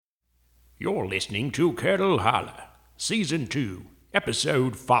You're listening to Kettle Holler, Season 2,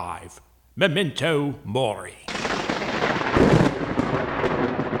 Episode 5, Memento Mori.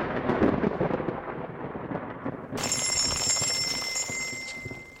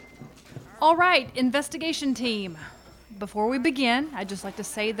 All right, investigation team. Before we begin, I'd just like to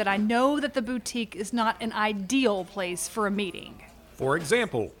say that I know that the boutique is not an ideal place for a meeting. For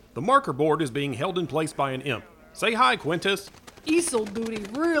example, the marker board is being held in place by an imp. Say hi, Quintus. Easel duty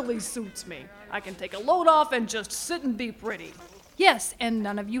really suits me. I can take a load off and just sit and be pretty. Yes, and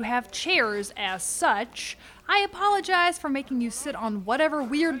none of you have chairs as such. I apologize for making you sit on whatever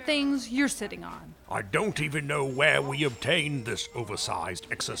weird things you're sitting on. I don't even know where we obtained this oversized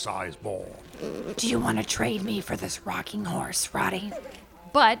exercise ball. Do you want to trade me for this rocking horse, Roddy?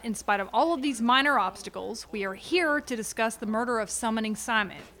 But in spite of all of these minor obstacles, we are here to discuss the murder of Summoning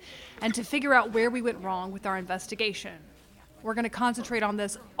Simon and to figure out where we went wrong with our investigation. We're going to concentrate on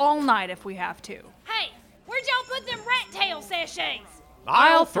this all night if we have to. Hey, where'd y'all put them rat tail sachets?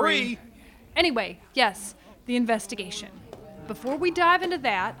 Aisle 3. Anyway, yes, the investigation. Before we dive into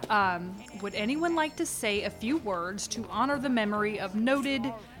that, would anyone like to say a few words to honor the memory of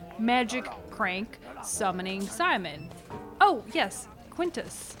noted magic crank Summoning Simon? Oh, yes,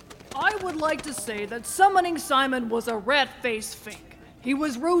 Quintus. I would like to say that Summoning Simon was a rat-faced fink. He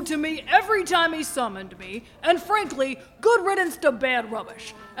was rude to me every time he summoned me, and frankly, good riddance to bad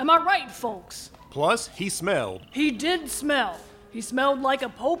rubbish. Am I right, folks? Plus, he smelled. He did smell. He smelled like a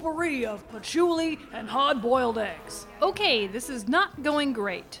potpourri of patchouli and hard-boiled eggs. Okay, this is not going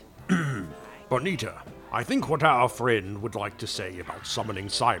great. Bonita, I think what our friend would like to say about Summoning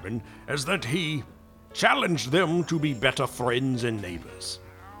Simon is that he challenged them to be better friends and neighbors.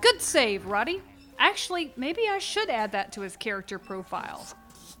 Good save, Roddy. Actually, maybe I should add that to his character profile,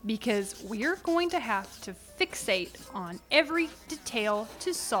 because we're going to have to fixate on every detail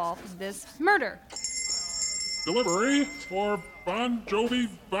to solve this murder. Delivery for Bon Jovi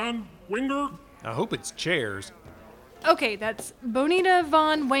Von Winger? I hope it's chairs. Okay, that's Bonita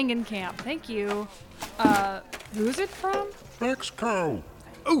von Wangenkamp. Thank you. Who's it from? Mexico.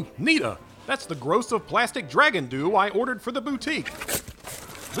 Ooh, Nita! That's the gross of plastic dragon dew I ordered for the boutique.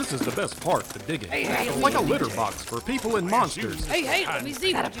 This is the best part, the digging. It's like a litter box for people and monsters. Hey, let me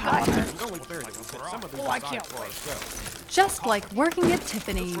see what you got. Oh, I can't wait. Just like working at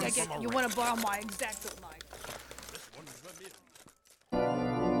Tiffany's. You want to borrow my X-Acto knife?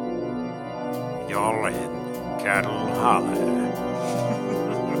 Y'all in Kettle Holler.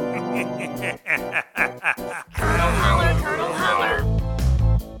 Curdle holler, curdle holler.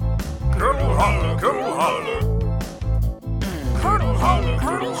 Kettle Holler, Kettle Holler. Curdle holler,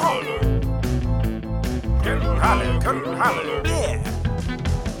 curdle holler. Kettle Holler, Kettle Holler. Yeah.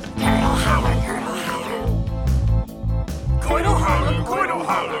 Curdle holler, curdle holler. Kettle Holler, Kettle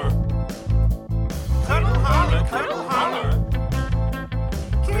Holler. Curdle holler, curdle holler.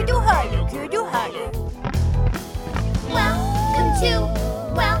 Curdle holler, curdle holler. Welcome to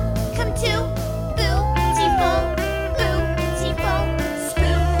Beautiful,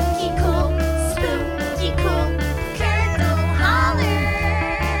 spooky cool, Curdle holler.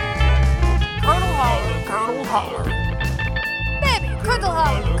 Kettle Holler, Kettle Holler. Baby, curdle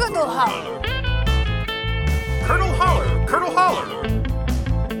holler, curdle holler. Curdle Holler, Curdle Holler.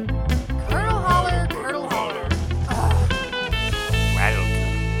 Curdle holler, curdle holler. Welcome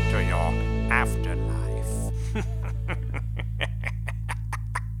to your afterlife.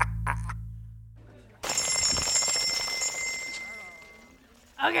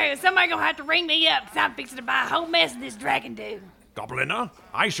 Okay, somebody gonna have to ring me up, cause I'm fixing to buy a whole mess of this dragon dude. Gobliner,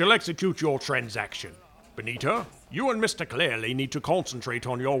 I shall execute your transaction. Benita, you and Mr. Clearly need to concentrate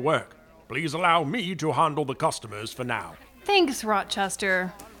on your work. Please allow me to handle the customers for now. Thanks,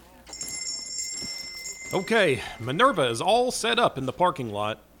 Rochester. Okay, Minerva is all set up in the parking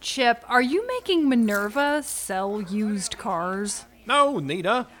lot. Chip, are you making Minerva sell used cars? No,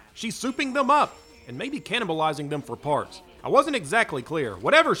 Nita. She's souping them up and maybe cannibalizing them for parts. I wasn't exactly clear.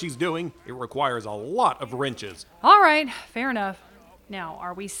 Whatever she's doing, it requires a lot of wrenches. All right, fair enough. Now,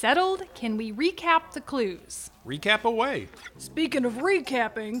 are we settled? Can we recap the clues? Recap away. Speaking of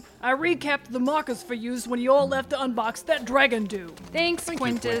recapping, I recapped the markers for use when you all left to unbox that dragon dew. Thanks, Thank you,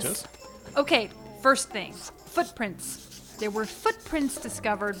 Quintus. Quintus. Okay, first thing, footprints. There were footprints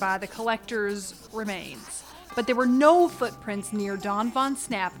discovered by the collector's remains, but there were no footprints near Don Von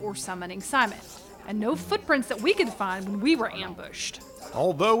Snap or Summoning Simon, and no footprints that we could find when we were ambushed.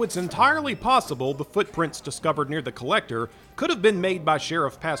 Although it's entirely possible the footprints discovered near the collector could have been made by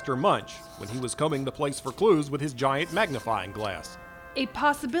Sheriff Pastor Munch when he was combing the place for clues with his giant magnifying glass. A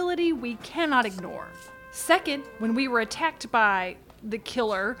possibility we cannot ignore. Second, when we were attacked by the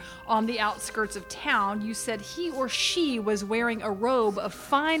killer on the outskirts of town, you said he or she was wearing a robe of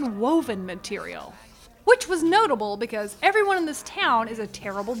fine woven material. Which was notable because everyone in this town is a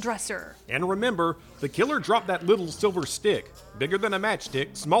terrible dresser. And remember, the killer dropped that little silver stick, bigger than a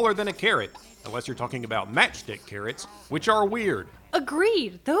matchstick, smaller than a carrot. Unless you're talking about matchstick carrots, which are weird.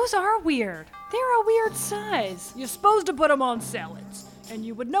 Agreed, those are weird. They're a weird size. You're supposed to put them on salads. And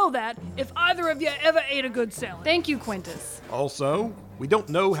you would know that if either of you ever ate a good salad. Thank you, Quintus. Also, we don't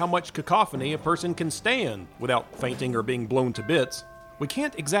know how much cacophony a person can stand without fainting or being blown to bits. We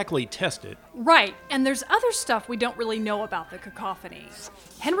can't exactly test it. Right, and there's other stuff we don't really know about the cacophony.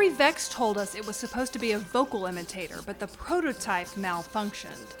 Henry Vex told us it was supposed to be a vocal imitator, but the prototype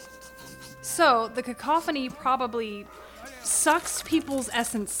malfunctioned. So, the cacophony probably sucks people's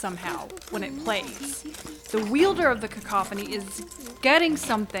essence somehow when it plays. The wielder of the cacophony is getting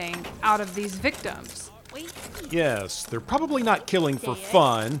something out of these victims. Yes, they're probably not killing for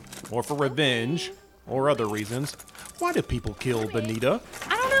fun, or for revenge, or other reasons. Why do people kill, Benita?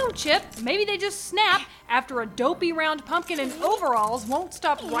 I don't know, Chip. Maybe they just snap after a dopey round pumpkin in overalls won't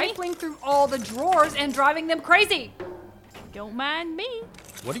stop rifling through all the drawers and driving them crazy. Don't mind me.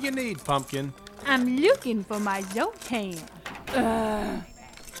 What do you need, Pumpkin? I'm looking for my Zoltan.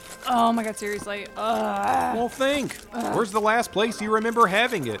 Oh my god, seriously. Well, think. Where's the last place you remember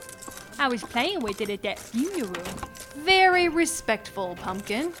having it? I was playing with it at that funeral. Very respectful,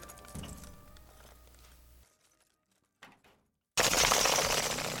 Pumpkin.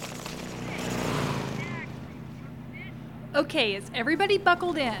 Okay, is everybody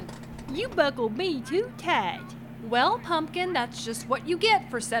buckled in? You buckled me too tight. Well, Pumpkin, that's just what you get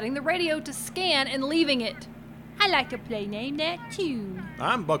for setting the radio to scan and leaving it. I like to play name that tune.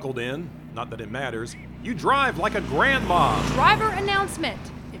 I'm buckled in. Not that it matters. You drive like a grandma. Driver announcement.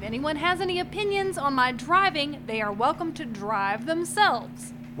 If anyone has any opinions on my driving, they are welcome to drive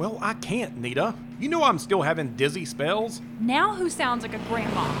themselves. Well, I can't, Nita. You know I'm still having dizzy spells. Now who sounds like a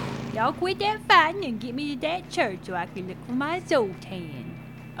grandma? Y'all quit that fighting and get me to that church so I can look for my Zoltan.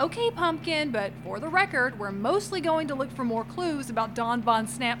 Okay, Pumpkin, but for the record, we're mostly going to look for more clues about Don Von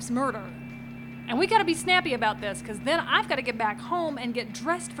Snap's murder. And we gotta be snappy about this, because then I've gotta get back home and get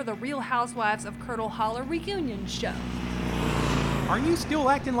dressed for the Real Housewives of Curdle Hollow reunion show. Are you still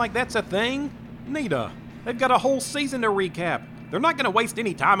acting like that's a thing? Nita, they've got a whole season to recap. They're not gonna waste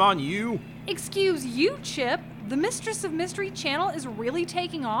any time on you. Excuse you, Chip. The Mistress of Mystery channel is really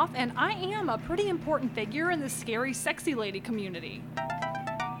taking off, and I am a pretty important figure in the scary, sexy lady community.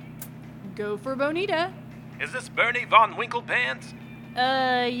 Go for Bonita. Is this Bernie Von Winklepants?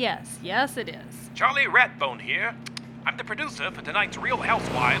 Yes, it is. Charlie Ratbone here. I'm the producer for tonight's Real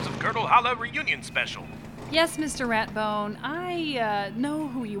Housewives of Curdle Hollow reunion special. Yes, Mr. Ratbone, I know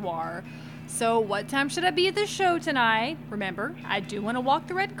who you are. So what time should I be at the show tonight? Remember, I do want to walk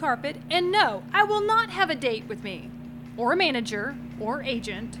the red carpet, and no, I will not have a date with me. Or a manager, or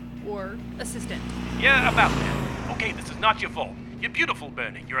agent, or assistant. Yeah, about that. Okay, this is not your fault. You're beautiful,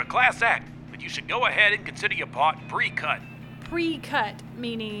 Bernie. You're a class act, but you should go ahead and consider your part pre-cut. Pre-cut,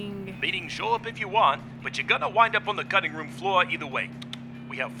 meaning... Meaning show up if you want, but you're gonna wind up on the cutting room floor either way.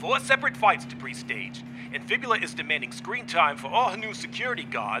 We have 4 separate fights to pre-stage, and Fibula is demanding screen time for all her new security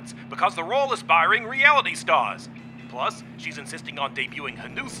guards because they're all aspiring reality stars. Plus, she's insisting on debuting her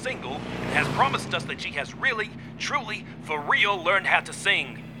new single and has promised us that she has really, truly, for real learned how to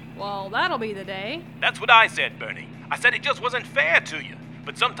sing. Well, that'll be the day. That's what I said, Bernie. I said it just wasn't fair to you.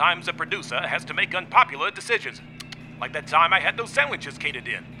 But sometimes a producer has to make unpopular decisions. Like that time I had those sandwiches catered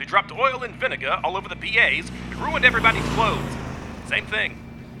in. They dropped oil and vinegar all over the PAs and ruined everybody's clothes. Same thing.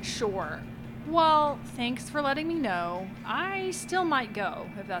 Sure. Well, thanks for letting me know. I still might go,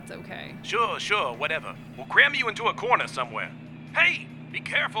 if that's okay. Sure, whatever. We'll cram you into a corner somewhere. Hey, be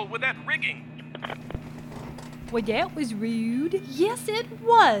careful with that rigging. Well, that was rude. Yes, it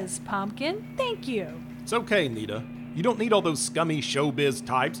was, Pumpkin. Thank you. It's okay, Nita. You don't need all those scummy showbiz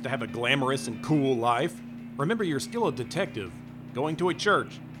types to have a glamorous and cool life. Remember, you're still a detective, going to a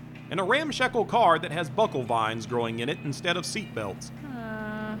church, and a ramshackle car that has buckle vines growing in it instead of seatbelts.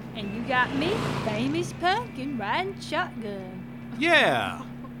 And you got me, famous Pumpkin, riding shotgun. Yeah,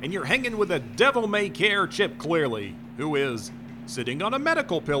 and you're hanging with a devil-may-care Chip Clearly, who is sitting on a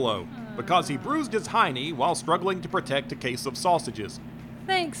medical pillow because he bruised his hiney while struggling to protect a case of sausages.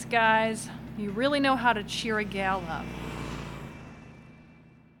 Thanks, guys. You really know how to cheer a gal up.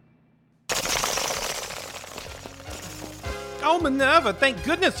 Oh, Minerva, thank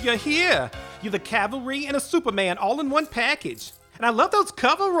goodness you're here. You're the cavalry and a Superman all in one package. And I love those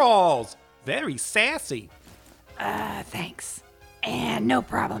coveralls. Very sassy. Thanks. And no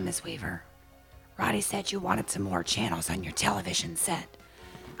problem, Miss Weaver. Roddy said you wanted some more channels on your television set.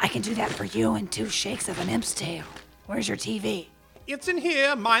 I can do that for you in 2 shakes of an imp's tail. Where's your TV? It's in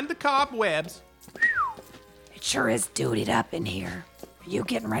here, mind the cobwebs. It sure is dutied up in here. Are you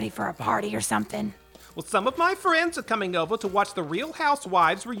getting ready for a party or something? Well, some of my friends are coming over to watch the Real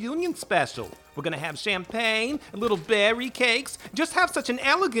Housewives reunion special. We're gonna have champagne and little berry cakes. Just have such an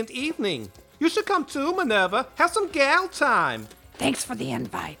elegant evening. You should come too, Minerva. Have some gal time. Thanks for the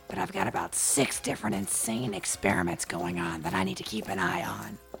invite, but I've got about 6 different insane experiments going on that I need to keep an eye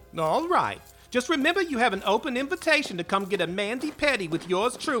on. All right. Just remember you have an open invitation to come get a Mandy Petty with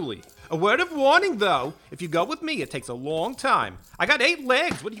yours truly. A word of warning, though. If you go with me, it takes a long time. I got 8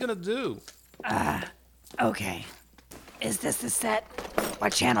 legs. What are you gonna do? Okay. Is this the set?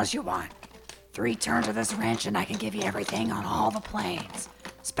 What channels you want? 3 turns of this wrench and I can give you everything on all the planes.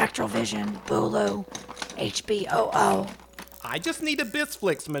 Spectral Vision, Bulu, HBOO. I just need a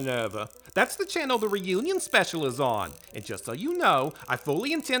Bisflix, Minerva. That's the channel the reunion special is on. And just so you know, I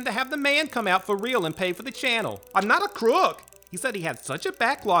fully intend to have the man come out for real and pay for the channel. I'm not a crook. He said he had such a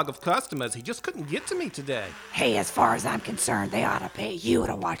backlog of customers, he just couldn't get to me today. Hey, as far as I'm concerned, they ought to pay you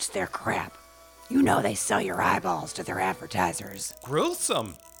to watch their crap. You know they sell your eyeballs to their advertisers.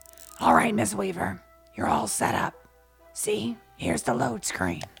 Gruesome. All right, Miss Weaver, you're all set up. See, here's the load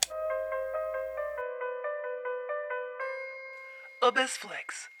screen.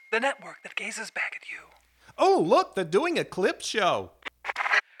 Abyssflix, the network that gazes back at you. Oh, look, they're doing a clip show.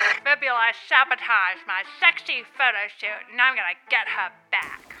 Fibula sabotaged my sexy photo shoot, and I'm gonna get her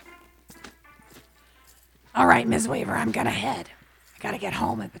back. All right, Miss Weaver, I'm gonna head. I gotta get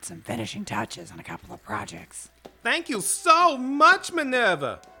home and put some finishing touches on a couple of projects. Thank you so much,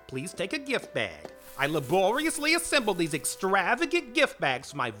 Minerva. Please take a gift bag. I laboriously assembled these extravagant gift bags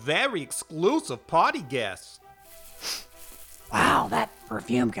for my very exclusive party guests. Wow, that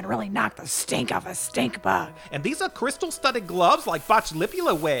perfume can really knock the stink off a stink bug. And these are crystal-studded gloves like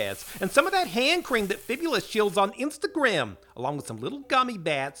Botchlipula wears, and some of that hand cream that Fibula shields on Instagram, along with some little gummy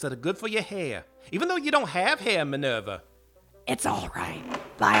bats that are good for your hair. Even though you don't have hair, Minerva. It's all right.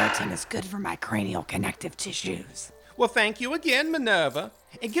 Biotin is good for my cranial connective tissues. Well, thank you again, Minerva.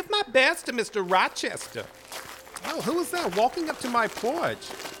 And give my best to Mr. Rochester. Oh, who is that walking up to my porch?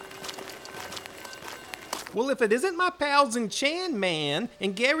 Well, if it isn't my pals Enchan Man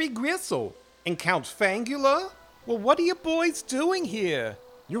and Gary Gristle and Count Fangula, well, what are you boys doing here?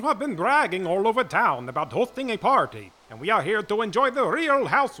 You have been bragging all over town about hosting a party, and we are here to enjoy the Real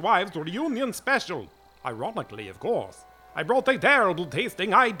Housewives reunion special. Ironically, of course. I brought a terrible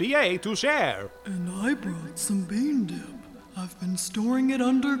tasting IPA to share. And I brought some bean dip. I've been storing it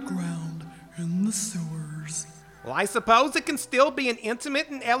underground in the sewers. Well, I suppose it can still be an intimate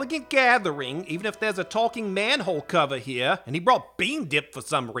and elegant gathering, even if there's a talking manhole cover here, and he brought bean dip for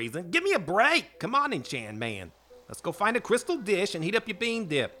some reason. Give me a break. Come on, Enchan Man. Let's go find a crystal dish and heat up your bean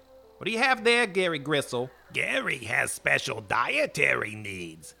dip. What do you have there, Gary Gristle? Gary has special dietary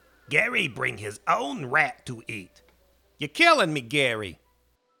needs. Gary bring his own rat to eat. You're killing me, Gary.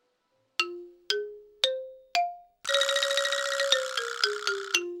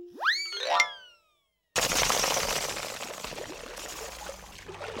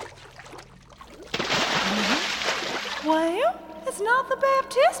 Well, it's not the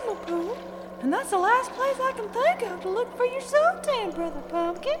baptismal pool, and that's the last place I can think of to look for your suntan, Brother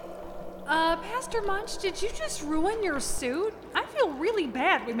Pumpkin. Pastor Munch, did you just ruin your suit? I feel really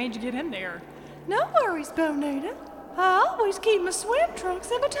bad we made you get in there. No worries, Bonita. I always keep my swim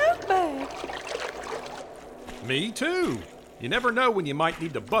trunks in my tote bag. Me too. You never know when you might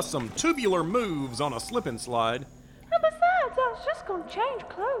need to bust some tubular moves on a slip and slide. And besides, I was just gonna change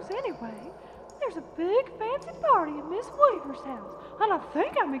clothes anyway. There's a big fancy party at Miss Weaver's house, and I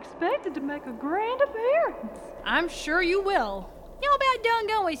think I'm expected to make a grand appearance. I'm sure you will. Y'all about done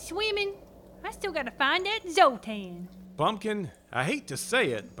going swimming? I still gotta find that Zoltan. Pumpkin, I hate to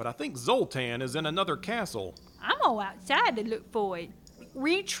say it, but I think Zoltan is in another castle. I'm all outside to look for it.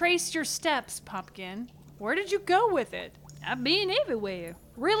 Retrace your steps, Pumpkin. Where did you go with it? I've been everywhere.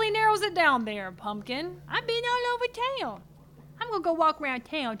 Really narrows it down there, Pumpkin. I've been all over town. I'm gonna go walk around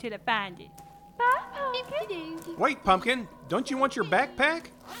town till I find it. Bye, Pumpkin. Wait, Pumpkin, don't you want your backpack?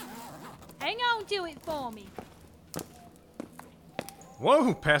 Hang on to it for me.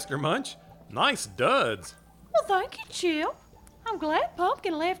 Whoa, Pastor Munch. Nice duds. Well, thank you, Chip. I'm glad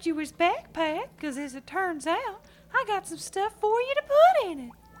Pumpkin left you his backpack, because as it turns out, I got some stuff for you to put in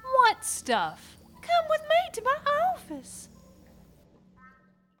it. What stuff? Come with me to my office.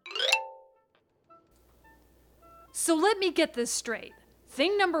 So let me get this straight.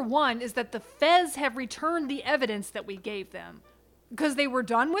 Thing number 1 is that the Fez have returned the evidence that we gave them. Because they were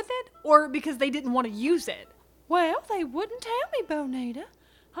done with it? Or because they didn't want to use it? Well, they wouldn't tell me, Bonita.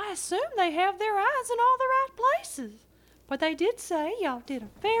 I assume they have their eyes in all the right places. But they did say y'all did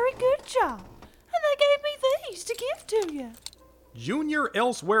a very good job. And they gave me these to give to you. Junior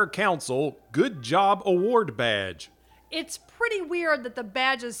Elsewhere Council Good Job Award Badge. It's pretty weird that the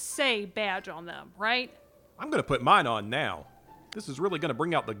badges say badge on them, right? I'm going to put mine on now. This is really going to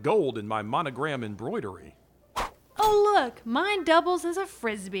bring out the gold in my monogram embroidery. Oh, look, mine doubles as a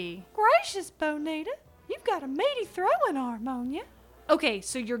frisbee. Gracious, Bonita. You've got a meaty throwing arm on you. Okay,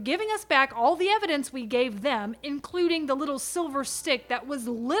 so you're giving us back all the evidence we gave them, including the little silver stick that was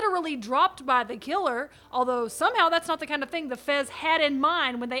literally dropped by the killer, although somehow that's not the kind of thing the Fez had in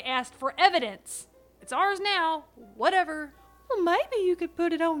mind when they asked for evidence. It's ours now, whatever. Well, maybe you could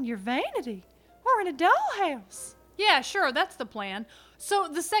put it on your vanity, or in a dollhouse. Yeah, sure, that's the plan. So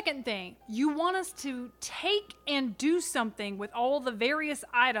the second thing, you want us to take and do something with all the various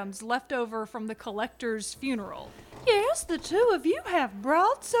items left over from the collector's funeral. Yes, the two of you have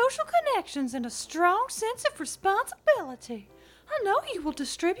broad social connections and a strong sense of responsibility. I know you will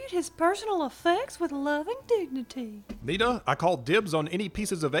distribute his personal effects with loving dignity. Nita, I call dibs on any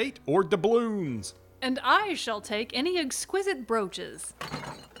pieces of 8 or doubloons. And I shall take any exquisite brooches.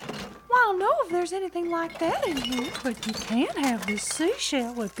 Well, I don't know if there's anything like that in here, but you can have this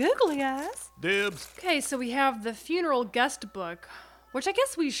seashell with googly eyes. Dibs. Okay, so we have the funeral guest book, which I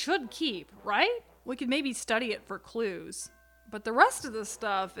guess we should keep, right? We could maybe study it for clues. But the rest of the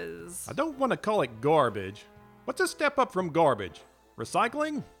stuff is... I don't want to call it garbage. What's a step up from garbage?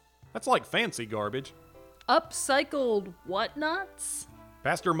 Recycling? That's like fancy garbage. Upcycled whatnots?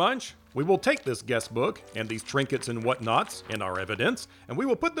 Pastor Munch, we will take this guest book and these trinkets and whatnots and our evidence, and we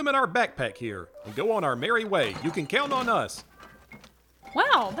will put them in our backpack here and go on our merry way. You can count on us.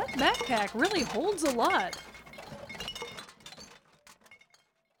 Wow, that backpack really holds a lot.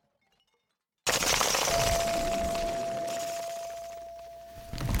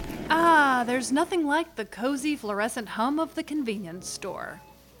 Ah, there's nothing like the cozy fluorescent hum of the convenience store.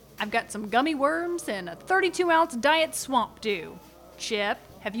 I've got some gummy worms and a 32-ounce diet swamp dew. Chip,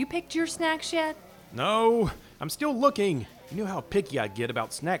 have you picked your snacks yet? No, I'm still looking. You know how picky I get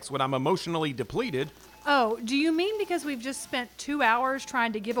about snacks when I'm emotionally depleted. Oh, do you mean because we've just spent 2 hours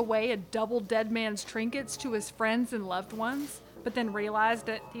trying to give away a double dead man's trinkets to his friends and loved ones, but then realized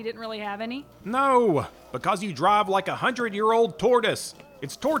that he didn't really have any? No, because you drive like a 100-year-old tortoise.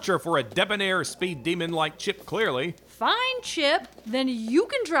 It's torture for a debonair speed demon like Chip Clearly. Fine, Chip. Then you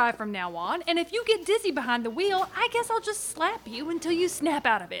can drive from now on, and if you get dizzy behind the wheel, I guess I'll just slap you until you snap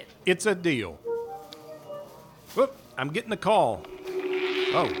out of it. It's a deal. Whoop, I'm getting a call.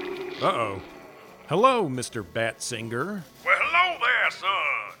 Oh, uh-oh. Hello, Mr. Batsinger. Well, hello there,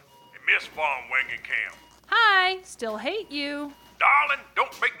 son. And Miss Von Wangenkamp. Hi, still hate you. Darling,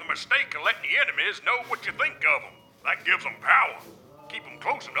 don't make the mistake of letting the enemies know what you think of them. That gives them power. Keep them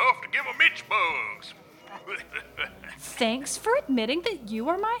close enough to give them itch bugs. Thanks for admitting that you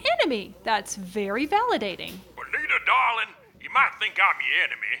are my enemy. That's very validating. Bonita, darling, you might think I'm your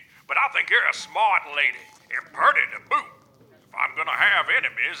enemy, but I think you're a smart lady and pretty to boot. If I'm gonna have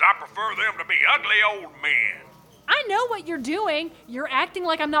enemies, I prefer them to be ugly old men. I know what you're doing. You're acting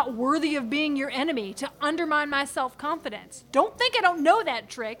like I'm not worthy of being your enemy to undermine my self-confidence. Don't think I don't know that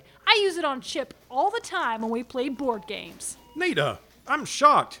trick. I use it on Chip all the time when we play board games. Nita, I'm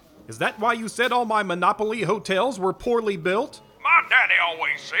shocked. Is that why you said all my Monopoly hotels were poorly built? My daddy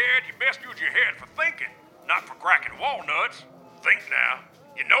always said you best use your head for thinking, not for cracking walnuts. Think now.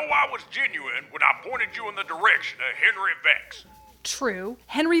 You know I was genuine when I pointed you in the direction of Henry Vex. True.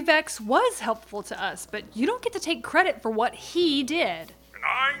 Henry Vex was helpful to us, but you don't get to take credit for what he did. And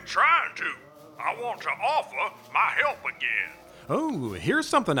I ain't trying to. I want to offer my help again. Oh, here's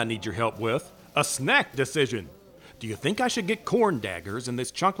something I need your help with. A snack decision. Do you think I should get corn daggers in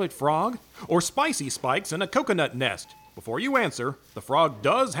this chocolate frog? Or spicy spikes in a coconut nest? Before you answer, the frog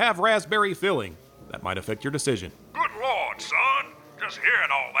does have raspberry filling. That might affect your decision. Good Lord, son. Just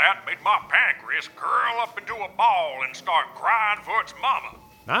hearing all that made my pancreas curl up into a ball and start crying for its mama.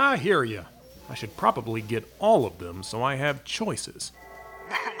 I hear you. I should probably get all of them so I have choices.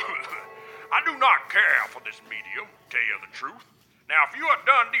 I do not care for this medium, tell you the truth. Now, if you are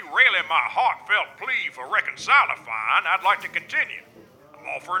done derailing my heartfelt plea for reconcilifying, I'd like to continue. I'm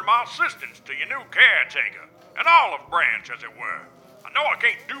offering my assistance to your new caretaker, an olive branch, as it were. I know I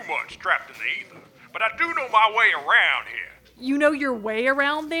can't do much trapped in the ether, but I do know my way around here. You know your way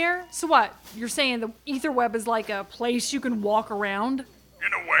around there? So what? You're saying the ether web is like a place you can walk around?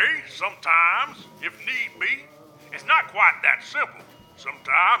 In a way, sometimes, if need be. It's not quite that simple.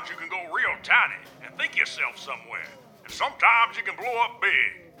 Sometimes you can go real tiny and think yourself somewhere. Sometimes you can blow up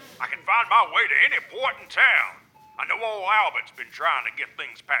big. I can find my way to any port in town. I know old Albert's been trying to get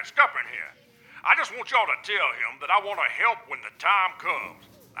things patched up in here. I just want y'all to tell him that I want to help when the time comes.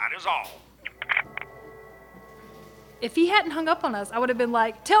 That is all. If he hadn't hung up on us, I would have been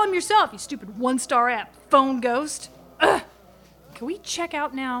like, tell him yourself, you stupid one-star app phone ghost. Ugh. Can we check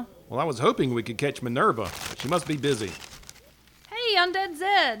out now? Well, I was hoping we could catch Minerva, but she must be busy. Hey, Undead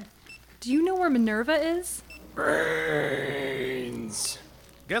Zed. Do you know where Minerva is? Brains.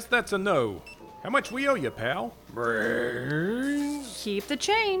 Guess that's a no. How much we owe you, pal? Brains. Keep the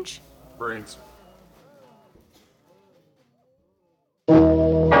change. Brains.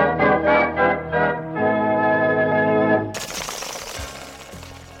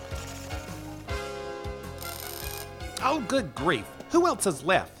 Oh, good grief. Who else has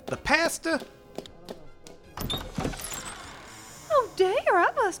left? The pastor? Oh dear,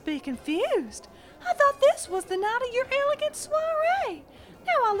 I must be confused. I thought this was the night of your elegant soiree.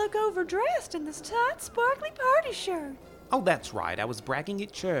 Now I look overdressed in this tight, sparkly party shirt. Oh, that's right. I was bragging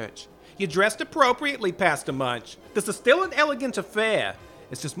at church. You dressed appropriately, Pastor Munch. This is still an elegant affair.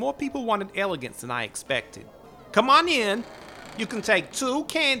 It's just more people wanted elegance than I expected. Come on in. You can take 2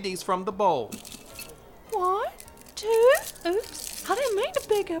 candies from the bowl. What? 2? Oops, I didn't mean to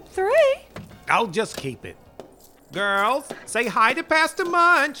pick up 3. I'll just keep it. Girls, say hi to Pastor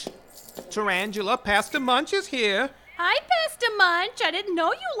Munch. Tarantula, Pastor Munch is here. Hi, Pastor Munch. I didn't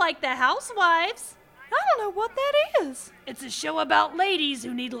know you liked the housewives. I don't know what that is. It's a show about ladies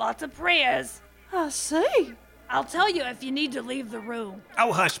who need lots of prayers. I see. I'll tell you if you need to leave the room.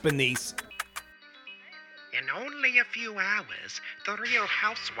 Oh, hush, Bernice. In only a few hours, the Real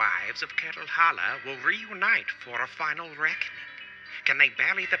Housewives of Kettle Holler will reunite for a final reckoning. Can they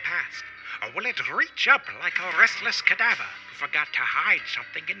bury the past, or will it reach up like a restless cadaver who forgot to hide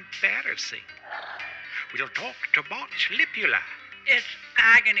something embarrassing? We'll talk to Botch Lipula. It's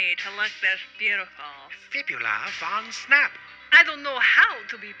agony to look this beautiful. Fibula Von Snap. I don't know how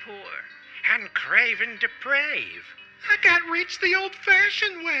to be poor. And Craven Deprave. I got rich the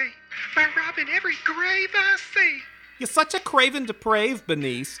old-fashioned way, by robbing every grave I see. You're such a Craven Deprave,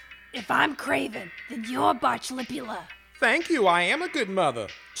 Bernice. If I'm Craven, then you're Botch Lipula. Thank you, I am a good mother.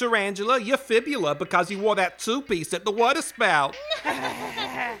 Tarantula, you're Fibula because you wore that 2-piece at the water spout. Good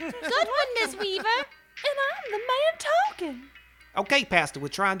one, Miss Weaver. And I'm the man talking. Okay, Pastor, we're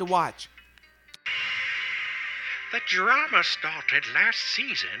trying to watch. The drama started last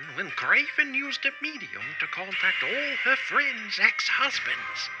season when Craven used a medium to contact all her friends'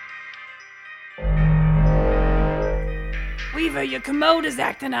 ex-husbands. Weaver, your commode is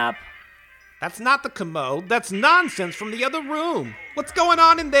acting up. That's not the commode. That's nonsense from the other room. What's going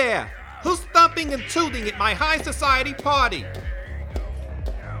on in there? Who's thumping and tooting at my high society party?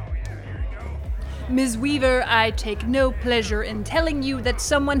 Ms. Weaver, I take no pleasure in telling you that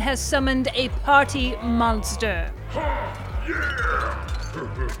someone has summoned a party monster.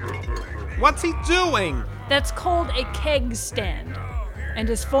 What's he doing? That's called a keg stand, and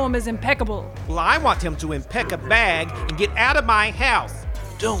his form is impeccable. Well, I want him to impeck a bag and get out of my house.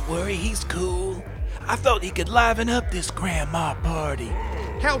 Don't worry, he's cool. I thought he could liven up this grandma party.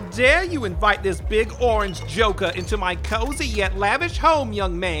 How dare you invite this big orange joker into my cozy yet lavish home,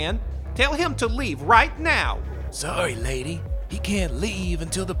 young man? Tell him to leave right now. Sorry, lady. He can't leave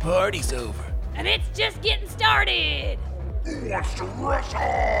until the party's over. And it's just getting started. Who wants to wrestle?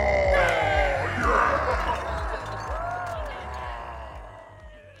 Yeah!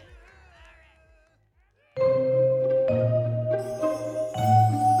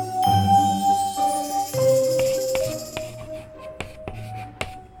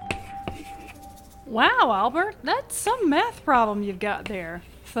 Wow, Albert, that's some math problem you've got there.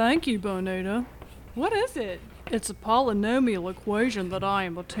 Thank you, Bonita. What is it? It's a polynomial equation that I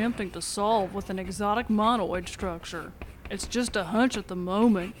am attempting to solve with an exotic monoid structure. It's just a hunch at the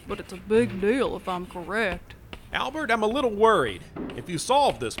moment, but it's a big deal if I'm correct. Albert, I'm a little worried. If you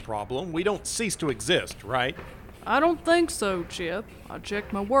solve this problem, we don't cease to exist, right? I don't think so, Chip. I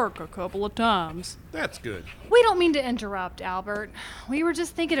checked my work a couple of times. That's good. We don't mean to interrupt, Albert. We were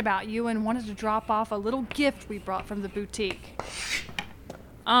just thinking about you and wanted to drop off a little gift we brought from the boutique.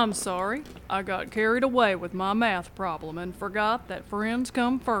 I'm sorry. I got carried away with my math problem and forgot that friends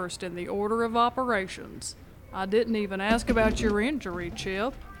come first in the order of operations. I didn't even ask about your injury,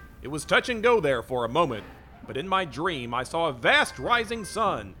 Chip. It was touch and go there for a moment, but in my dream I saw a vast rising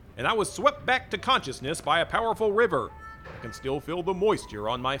sun, and I was swept back to consciousness by a powerful river. I can still feel the moisture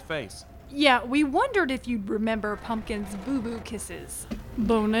on my face. Yeah, we wondered if you'd remember Pumpkin's boo-boo kisses.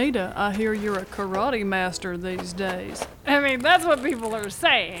 Bonita, I hear you're a karate master these days. I mean, that's what people are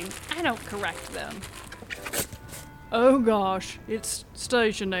saying. I don't correct them. Oh gosh, it's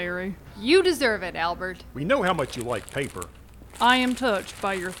stationary. You deserve it, Albert. We know how much you like paper. I am touched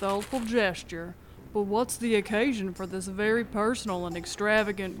by your thoughtful gesture, but what's the occasion for this very personal and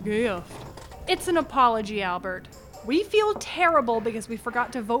extravagant gift? It's an apology, Albert. We feel terrible because we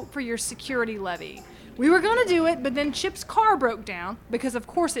forgot to vote for your security levy. We were gonna do it, but then Chip's car broke down, because of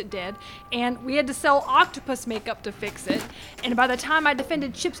course it did, and we had to sell octopus makeup to fix it, and by the time I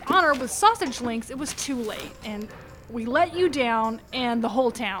defended Chip's honor with sausage links, it was too late, and we let you down, and the whole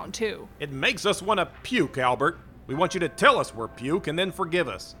town, too. It makes us want to puke, Albert. We want you to tell us we're puke and then forgive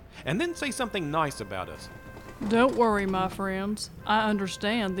us. And then say something nice about us. Don't worry, my friends. I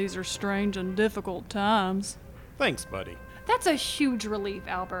understand these are strange and difficult times. Thanks, buddy. That's a huge relief,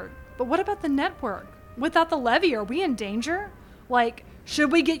 Albert. But what about the network? Without the levy, are we in danger? Like,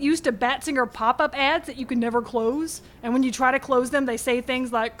 should we get used to Batsinger pop-up ads that you can never close? And when you try to close them, they say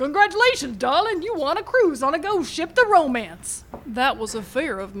things like, "Congratulations, darling, you won a cruise on a ghost ship, the Romance." That was a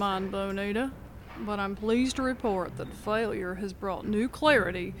fear of mine, Bonita. But I'm pleased to report that failure has brought new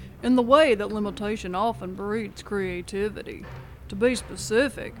clarity in the way that limitation often breeds creativity. To be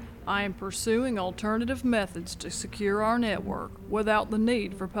specific, I am pursuing alternative methods to secure our network without the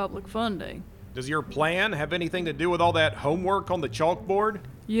need for public funding. Does your plan have anything to do with all that homework on the chalkboard?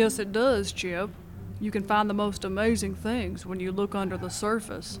 Yes, it does, Chip. You can find the most amazing things when you look under the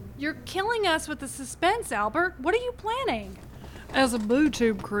surface. You're killing us with the suspense, Albert. What are you planning? As a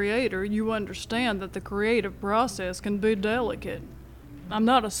BooTube creator, you understand that the creative process can be delicate. I'm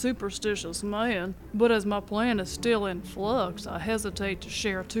not a superstitious man, but as my plan is still in flux, I hesitate to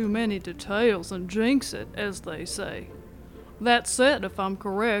share too many details and jinx it, as they say. That said, if I'm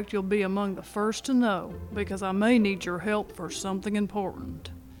correct, you'll be among the first to know, because I may need your help for something important.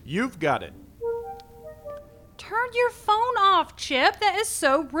 You've got it. Turn your phone off, Chip. That is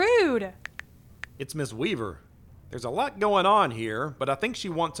so rude. It's Miss Weaver. There's a lot going on here, but I think she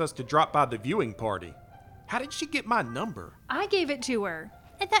wants us to drop by the viewing party. How did she get my number? I gave it to her.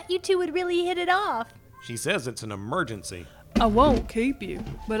 I thought you two would really hit it off. She says it's an emergency. I won't keep you,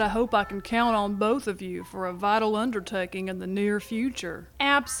 but I hope I can count on both of you for a vital undertaking in the near future.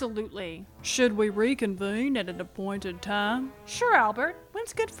 Absolutely. Should we reconvene at an appointed time? Sure, Albert.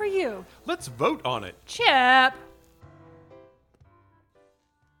 When's good for you? Let's vote on it. Chip!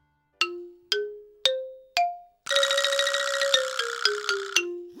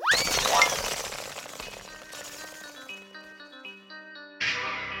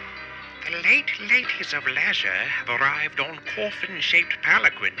 The late ladies of leisure have arrived on coffin-shaped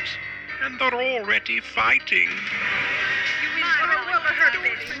palanquins, and they're already fighting.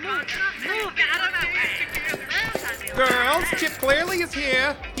 Girls, Chip clearly is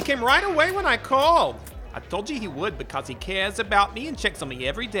here. He came right away when I called. I told you he would because he cares about me and checks on me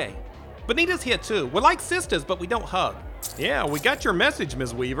every day. Bonita's here too. We're like sisters, but we don't hug. Yeah, we got your message,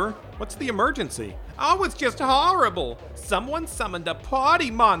 Ms. Weaver. What's the emergency? Oh, it's just horrible. Someone summoned a party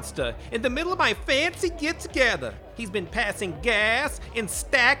monster in the middle of my fancy get-together. He's been passing gas and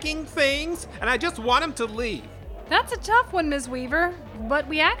stacking things, and I just want him to leave. That's a tough one, Ms. Weaver. But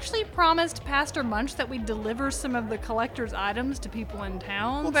we actually promised Pastor Munch that we'd deliver some of the collector's items to people in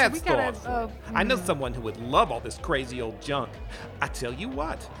town. Well, that's so we gotta, thoughtful. I know someone who would love all this crazy old junk. I tell you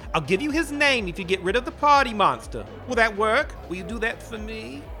what, I'll give you his name if you get rid of the party monster. Will that work? Will you do that for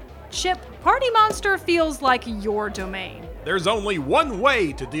me? Chip, Party Monster feels like your domain. There's only one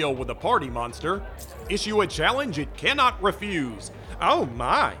way to deal with a party monster. Issue a challenge it cannot refuse. Oh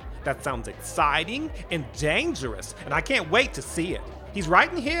my, that sounds exciting and dangerous, and I can't wait to see it. He's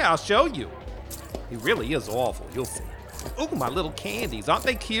right in here, I'll show you. He really is awful, you'll see. Ooh, my little candies, aren't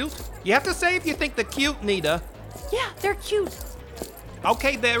they cute? You have to say if you think they're cute, Nita. Yeah, they're cute.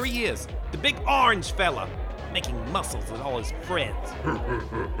 Okay, there he is, the big orange fella, making muscles with all his friends.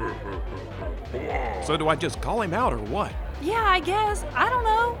 So do I just call him out or what? Yeah, I guess. I don't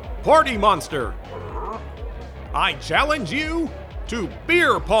know. Party monster! I challenge you to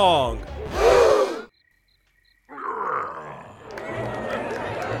beer pong!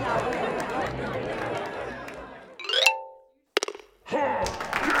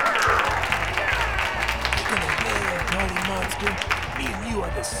 Me and you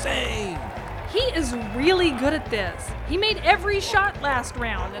are the same. He is really good at this. He made every shot last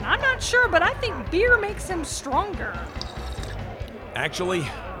round, and I'm not sure, but I think beer makes him stronger. Actually,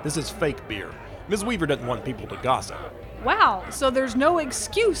 this is fake beer. Ms. Weaver doesn't want people to gossip. Wow, so there's no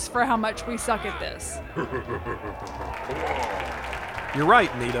excuse for how much we suck at this. You're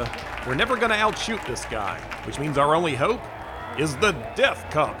right, Nita. We're never gonna outshoot this guy, which means our only hope is the Death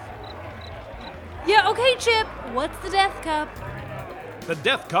Cup. Yeah, okay, Chip. What's the Death Cup? The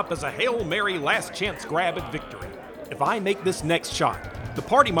Death Cup is a Hail Mary last chance grab at victory. If I make this next shot, the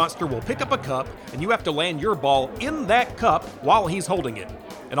party monster will pick up a cup and you have to land your ball in that cup while he's holding it.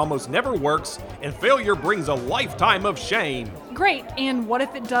 It almost never works, and failure brings a lifetime of shame. Great, and what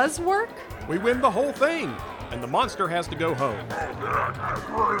if it does work? We win the whole thing, and the monster has to go home.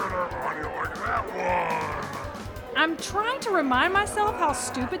 I'm trying to remind myself how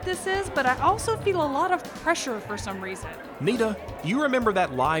stupid this is, but I also feel a lot of pressure for some reason. Nita, do you remember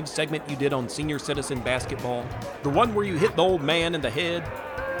that live segment you did on Senior Citizen Basketball? The one where you hit the old man in the head?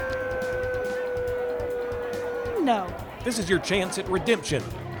 No. This is your chance at redemption.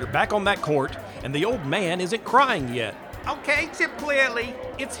 You're back on that court, and the old man isn't crying yet. Okay, Chip Clearly,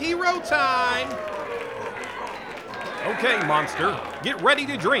 it's hero time. Okay, monster, get ready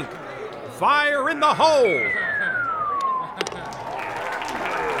to drink. Fire in the hole!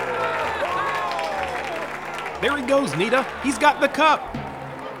 There he goes, Nita. He's got the cup.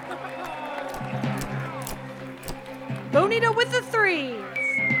 Bonita with the threes.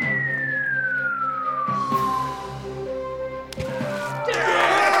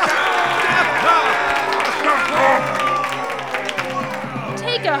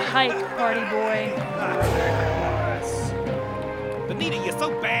 Take a hike, party boy. Bonita, you're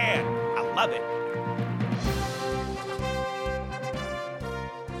so bad. I love it.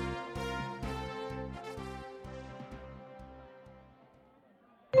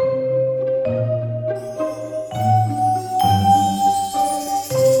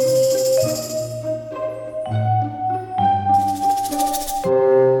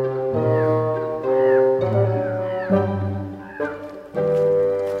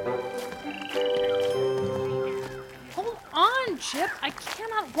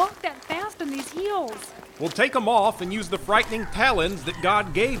 We'll take them off and use the frightening talons that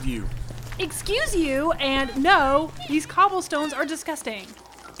God gave you. Excuse you, and no, these cobblestones are disgusting.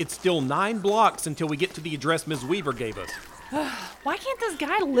 It's still 9 blocks until we get to the address Ms. Weaver gave us. Why can't this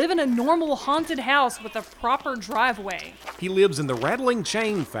guy live in a normal haunted house with a proper driveway? He lives in the Rattling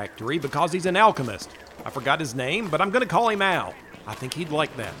Chain Factory because he's an alchemist. I forgot his name, but I'm gonna call him Al. I think he'd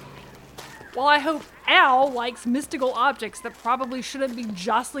like that. Well, I hope Al likes mystical objects that probably shouldn't be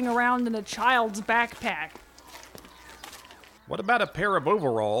jostling around in a child's backpack. What about a pair of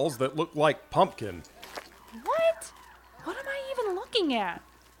overalls that look like pumpkin? What? What am I even looking at?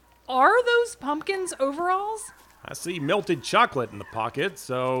 Are those pumpkins overalls? I see melted chocolate in the pocket,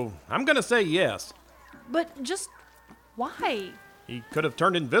 so I'm gonna say yes. But just why? He could have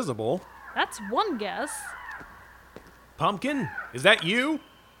turned invisible. That's one guess. Pumpkin, is that you?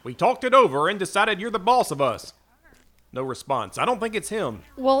 We talked it over and decided you're the boss of us. No response. I don't think it's him.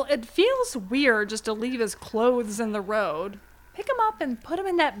 Well, it feels weird just to leave his clothes in the road. Pick him up and put him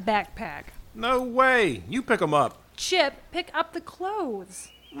in that backpack. No way. You pick him up. Chip, pick up the clothes.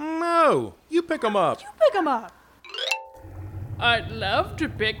 No, you pick him up. You pick him up. I'd love to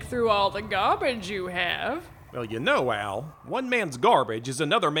pick through all the garbage you have. Well, you know, Al, one man's garbage is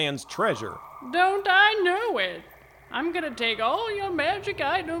another man's treasure. Don't I know it? I'm gonna take all your magic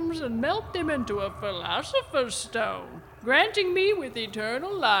items and melt them into a philosopher's stone, granting me with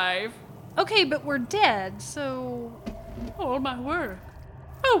eternal life. Okay, but we're dead, so... All my work.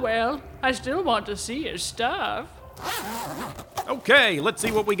 Oh well, I still want to see his stuff. Okay, let's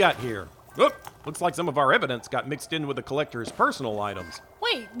see what we got here. Oop, looks like some of our evidence got mixed in with the collector's personal items.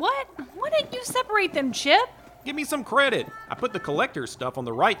 Wait, what? Why didn't you separate them, Chip? Give me some credit. I put the collector's stuff on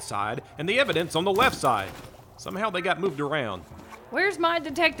the right side and the evidence on the left side. Somehow they got moved around. Where's my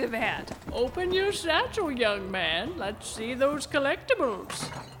detective hat? Open your satchel, young man. Let's see those collectibles.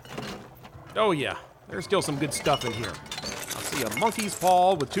 Oh yeah, there's still some good stuff in here. I see a monkey's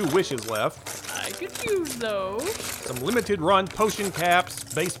paw with 2 wishes left. I could use those. Some limited run potion caps,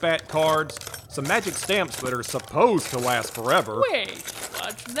 base bat cards, some magic stamps that are supposed to last forever. Wait,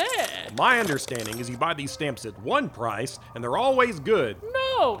 what's that? My understanding is you buy these stamps at one price and they're always good.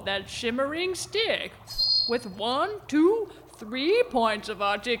 No, that shimmering stick. With 1, 2, 3 points of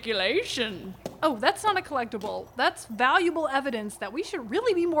articulation. Oh, that's not a collectible. That's valuable evidence that we should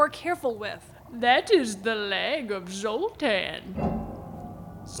really be more careful with. That is the leg of Zoltan.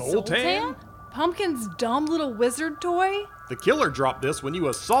 Zoltan? Pumpkin's dumb little wizard toy? The killer dropped this when you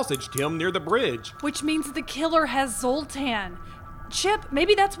sausaged him near the bridge. Which means the killer has Zoltan. Chip,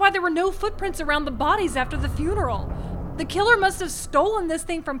 maybe that's why there were no footprints around the bodies after the funeral. The killer must have stolen this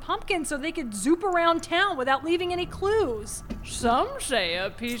thing from Pumpkin so they could zoop around town without leaving any clues. Some say a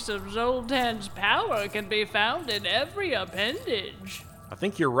piece of Zoltan's power can be found in every appendage. I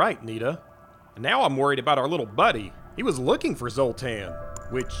think you're right, Nita. And now I'm worried about our little buddy. He was looking for Zoltan,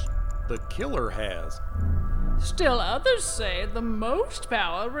 which the killer has. Still others say the most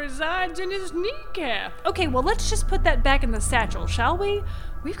power resides in his kneecap. Okay, well, let's just put that back in the satchel, shall we?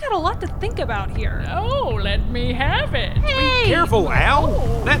 We've got a lot to think about here. Oh, let me have it. Hey! Careful,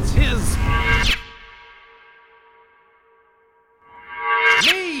 Al! That's his...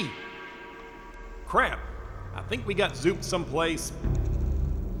 Me! Crap. I think we got zooped someplace...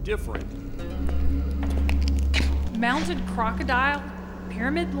 different. Mounted crocodile,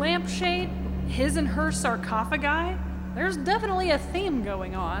 pyramid lampshade, his and her sarcophagi. There's definitely a theme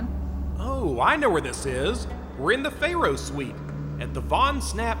going on. Oh, I know where this is. We're in the Pharaoh Suite, at the Von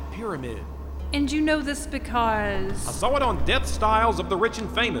Snap Pyramid. And you know this I because... saw it on Death Styles of the Rich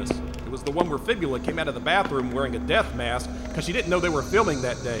and Famous. It was the one where Fibula came out of the bathroom wearing a death mask because she didn't know they were filming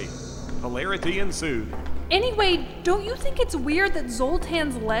that day. Hilarity ensued. Anyway, don't you think it's weird that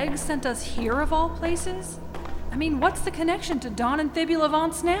Zoltan's legs sent us here of all places? I mean, what's the connection to Don and Fibula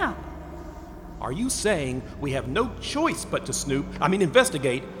Von Snap? Are you saying we have no choice but to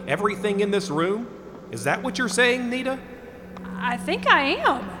investigate everything in this room? Is that what you're saying, Nita? I think I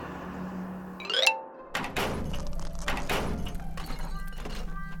am.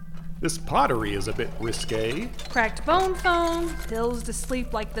 This pottery is a bit risque. Cracked bone foam, pills to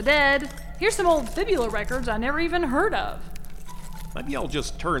sleep like the dead. Here's some old Fibula records I never even heard of. Maybe I'll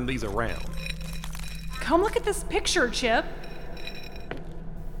just turn these around. Come look at this picture, Chip.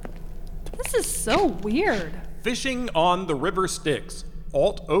 This is so weird. Fishing on the River Styx,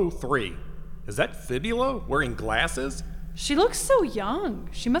 Alt 03. Is that Fibula wearing glasses? She looks so young.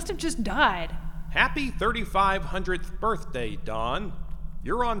 She must have just died. Happy 3500th birthday, Don.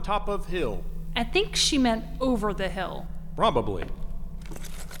 You're on top of hill. I think she meant over the hill. Probably.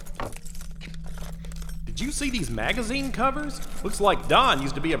 Did you see these magazine covers? Looks like Don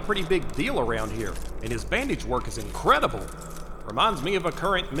used to be a pretty big deal around here, and his bandage work is incredible. Reminds me of a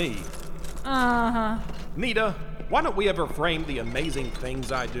current me. Uh-huh. Nita, why don't we ever frame the amazing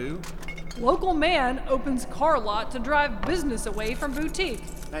things I do? Local man opens car lot to drive business away from boutique.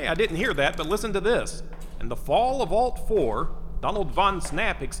 Hey, I didn't hear that, but listen to this. In the fall of Alt 4, Donald Von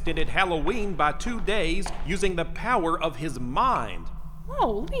Snap extended Halloween by 2 days using the power of his mind.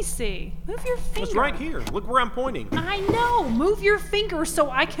 Oh, let me see. Move your finger. It's right here. Look where I'm pointing. I know. Move your finger so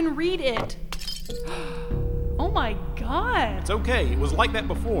I can read it. Oh my God. It's okay. It was like that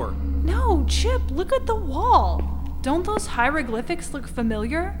before. No, Chip, look at the wall. Don't those hieroglyphics look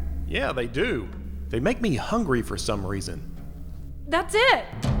familiar? Yeah, they do. They make me hungry for some reason. That's it.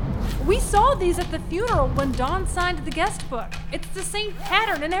 We saw these at the funeral when Don signed the guest book. It's the same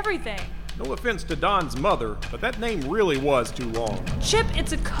pattern and everything. No offense to Don's mother, but that name really was too long. Chip,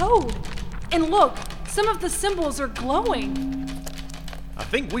 it's a code. And look, some of the symbols are glowing. I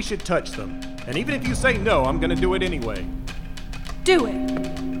think we should touch them. And even if you say no, I'm gonna do it anyway. Do it.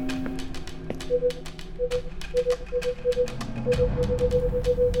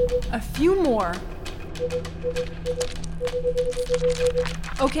 A few more.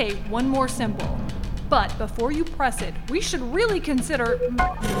 Okay, one more symbol. But before you press it, we should really consider...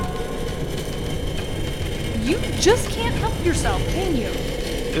 You just can't help yourself, can you?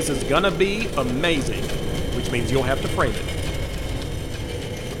 This is gonna be amazing, which means you'll have to frame it.